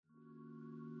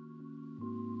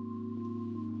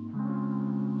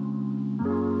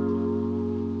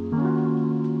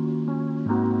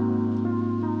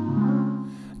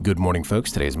Good morning,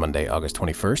 folks. Today is Monday, August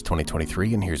 21st,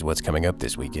 2023, and here's what's coming up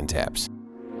this week in TAPPS.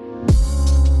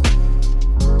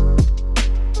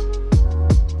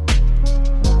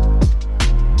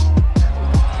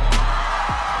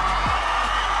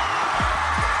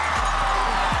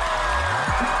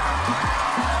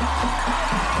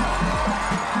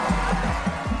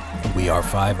 We are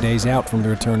 5 days out from the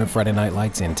return of Friday Night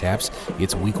Lights in TAPPS.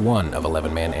 It's week 1 of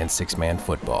 11-man and 6-man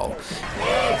football.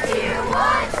 If you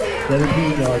want to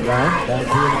 17-yard line, back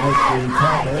here in the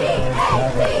Tapper and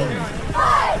Travis.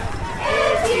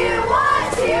 If you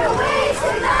want to win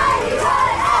tonight, you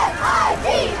gotta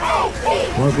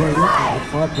F-I-T-H-E. We're going to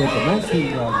front at the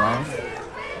 19-yard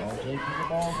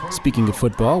line. Speaking of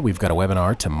football, we've got a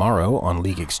webinar tomorrow on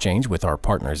League Exchange with our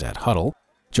partners at Huddle.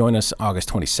 Join us August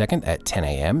 22nd at 10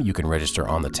 a.m. You can register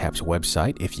on the TAPPS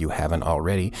website if you haven't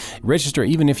already. Register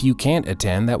even if you can't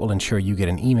attend. That will ensure you get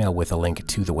an email with a link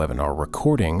to the webinar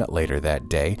recording later that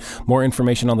day. More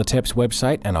information on the TAPPS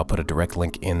website, and I'll put a direct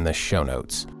link in the show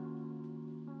notes.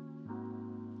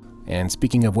 And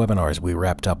speaking of webinars, we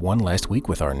wrapped up one last week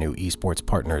with our new esports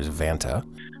partners, Vanta.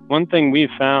 One thing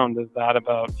we've found is that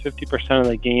about 50% of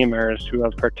the gamers who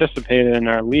have participated in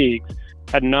our leagues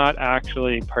had not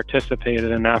actually participated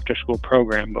in an after-school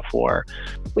program before.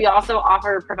 We also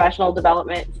offer professional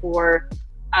development for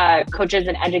coaches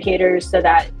and educators so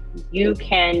that you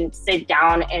can sit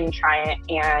down and try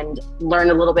and learn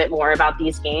a little bit more about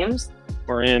these games.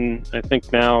 We're in, I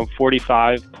think now,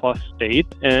 45 plus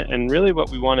states. And really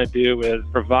what we want to do is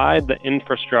provide the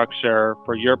infrastructure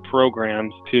for your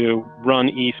programs to run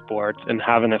esports and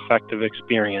have an effective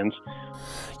experience.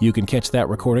 You can catch that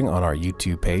recording on our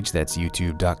YouTube page. That's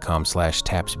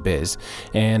youtube.com/TAPPSBiz.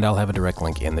 And I'll have a direct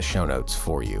link in the show notes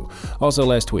for you. Also,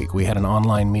 last week, we had an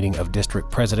online meeting of district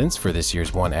presidents for this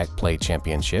year's One Act Play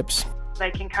Championships.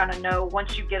 They can kind of know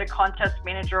once you get a contest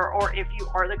manager, or if you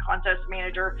are the contest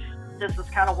manager, this is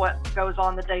kind of what goes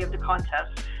on the day of the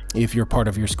contest. If you're part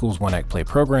of your school's One Act Play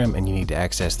program and you need to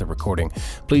access the recording,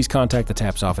 please contact the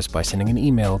TAPPS office by sending an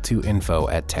email to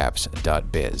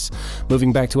info@tapps.biz.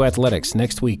 Moving back to athletics,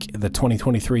 next week, the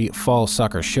 2023 Fall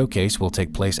Soccer Showcase will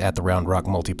take place at the Round Rock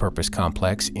Multipurpose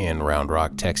Complex in Round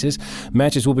Rock, Texas.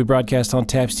 Matches will be broadcast on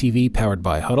TAPPS TV, powered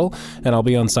by Huddle, and I'll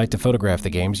be on site to photograph the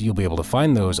games. You'll be able to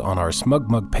find those on our Smug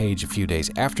Mug page a few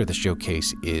days after the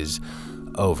showcase is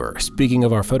over. Speaking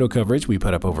of our photo coverage, we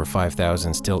put up over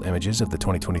 5,000 still images of the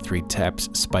 2023 TAPPS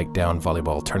Spike Down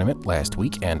Volleyball Tournament last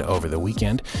week and over the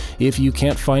weekend. If you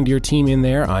can't find your team in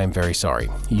there, I'm very sorry.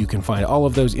 You can find all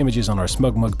of those images on our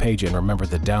Smug Mug page, and remember,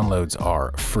 the downloads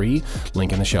are free.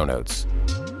 Link in the show notes.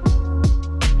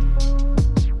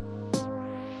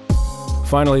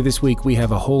 Finally, this week, we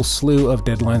have a whole slew of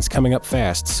deadlines coming up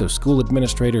fast, so school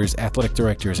administrators, athletic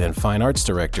directors, and fine arts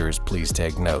directors, please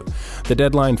take note. The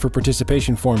deadline for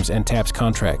participation forms and TAPPS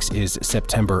contracts is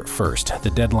September 1st. The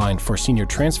deadline for senior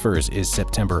transfers is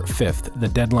September 5th. The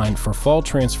deadline for fall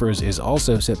transfers is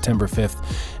also September 5th.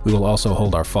 We will also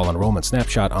hold our fall enrollment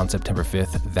snapshot on September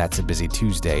 5th. That's a busy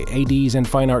Tuesday. ADs and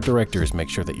fine art directors, make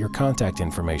sure that your contact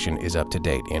information is up to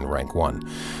date in Rank 1.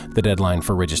 The deadline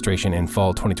for registration in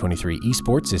fall 2023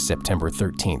 Sports is September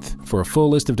 13th. For a full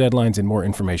list of deadlines and more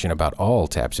information about all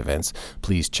TAPPS events,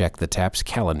 please check the TAPPS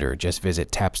calendar. Just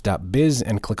visit tapps.biz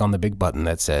and click on the big button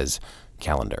that says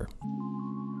Calendar.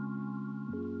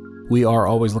 We are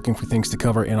always looking for things to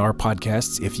cover in our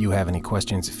podcasts. If you have any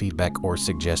questions, feedback, or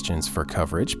suggestions for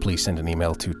coverage, please send an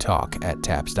email to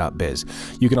talk@tapps.biz.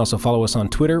 You can also follow us on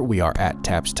Twitter. We are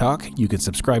 @TAPPSTalk. You can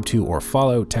subscribe to or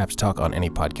follow TAPPS Talk on any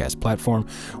podcast platform.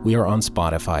 We are on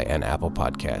Spotify and Apple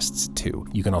Podcasts too.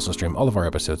 You can also stream all of our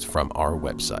episodes from our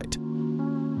website.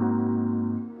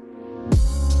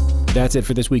 That's it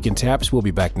for This Week in TAPPS. We'll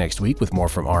be back next week with more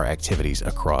from our activities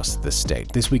across the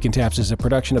state. This Week in TAPPS is a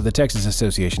production of the Texas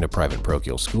Association of Private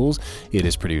Parochial Schools. It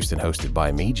is produced and hosted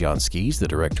by me, John Skees, the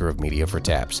Director of Media for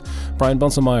TAPPS. Brian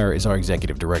Bunselmeyer is our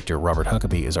Executive Director. Robert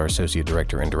Huckabee is our Associate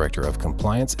Director and Director of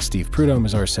Compliance. Steve Prudhomme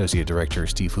is our Associate Director.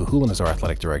 Steve Huhulan is our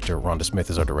Athletic Director. Rhonda Smith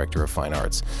is our Director of Fine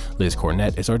Arts. Liz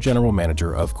Cornett is our General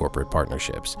Manager of Corporate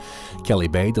Partnerships. Kelly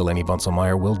Bay, Delaney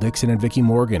Bunselmeyer, Will Dixon, and Vicki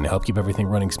Morgan help keep everything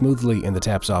running smoothly in the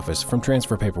TAPPS office, from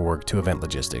transfer paperwork to event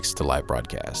logistics to live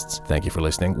broadcasts. Thank you for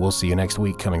listening. We'll see you next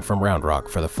week coming from Round Rock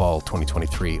for the Fall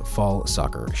 2023 Fall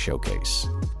Soccer Showcase.